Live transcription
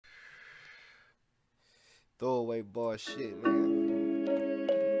ThrowAway Barz shit, nigga.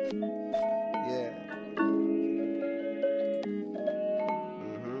 Yeah.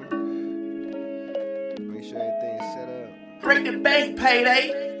 Make sure everything's set up. Break the bank,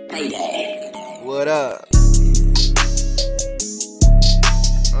 payday. Payday. What up?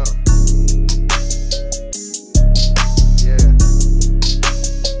 Yeah.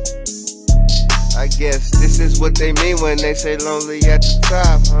 I guess this is what they mean when they say lonely at the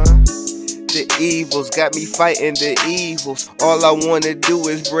top, huh? The evils got me fighting the evils. All I wanna do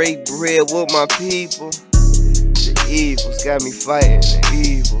is break bread with my people. The evils got me fighting the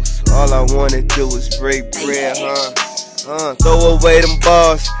evils. All I wanna do is break bread, huh? Throw away them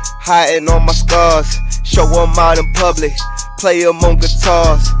bars, hiding on my scars. Show them out in public, play them on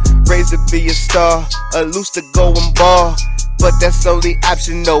guitars. Raised to be a star, a loose to go and ball. But that's only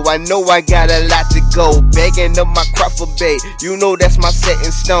optional. I know I got a lot to go. Begging up my crop for bait. You know that's my set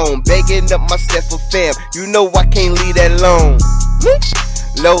in stone. Begging up my set for fam. You know I can't leave that alone.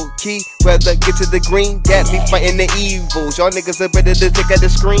 Low key, rather get to the green. Got me fighting the evils. Y'all niggas are better to take at the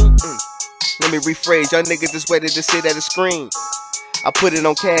screen. Let me rephrase. Y'all niggas just waited to sit at the screen. I put it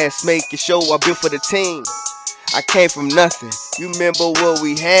on cash, make it show I built for the team. I came from nothing. You remember what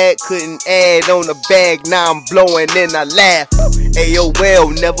we had? Couldn't add on the bag. Now I'm blowing and I laugh.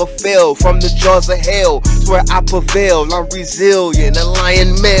 AOL never failed from the jaws of hell. Swear I prevail. I'm resilient, a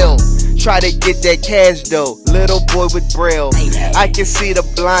lion male. Try to get that cash though. Little boy with braille. I can see the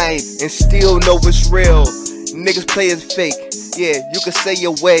blind and still know it's real. Niggas play is fake. Yeah, you can say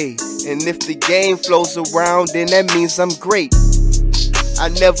your way. And if the game flows around, then that means I'm great. I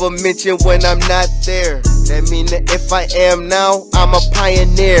never mention when I'm not there. That mean that if I am now, I'm a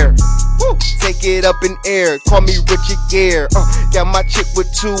pioneer. Woo. Take it up in air, call me Richard Gere. Got my chick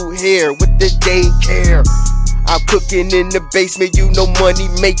with 2 hair, with the daycare. I'm cooking in the basement, you know money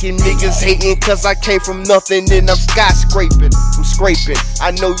making. Niggas hating cause I came from nothing and I'm skyscraping. I'm scraping,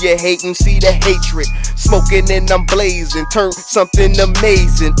 I know you're hating, see the hatred. Smoking and I'm blazing, turn something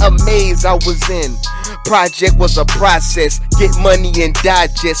amazing. Amazed I was in. Project was a process, get money and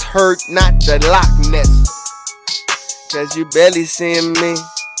digest. Heard not the Loch Ness. Cause you barely seeing me.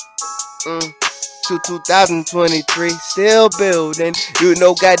 To 2023, still building. You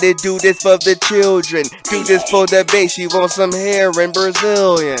know, gotta do this for the children. Do this for the bass, she want some hair in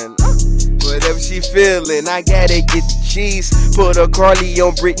Brazilian. Whatever she feeling, I gotta get the cheese. Put a Carly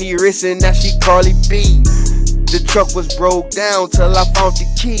on Britney wrist and now she Carly B. The truck was broke down till I found the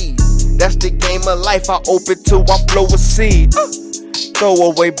key. That's the game of life, I open till I flow a seed.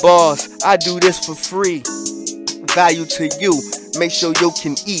 ThrowAway Barz, I do this for free. Value to you, make sure you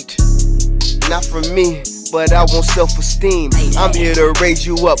can eat. Not from me, but I want self-esteem. I'm here to raise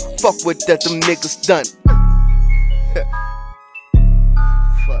you up, fuck what that them niggas done.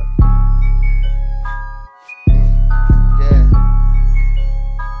 Fuck. Yeah.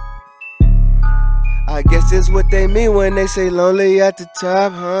 I guess that's what they mean when they say lonely at the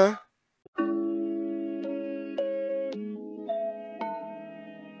top, huh?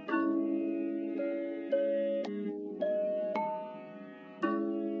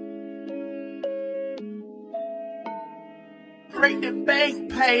 Break the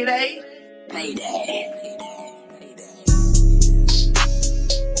bank, payday. Payday.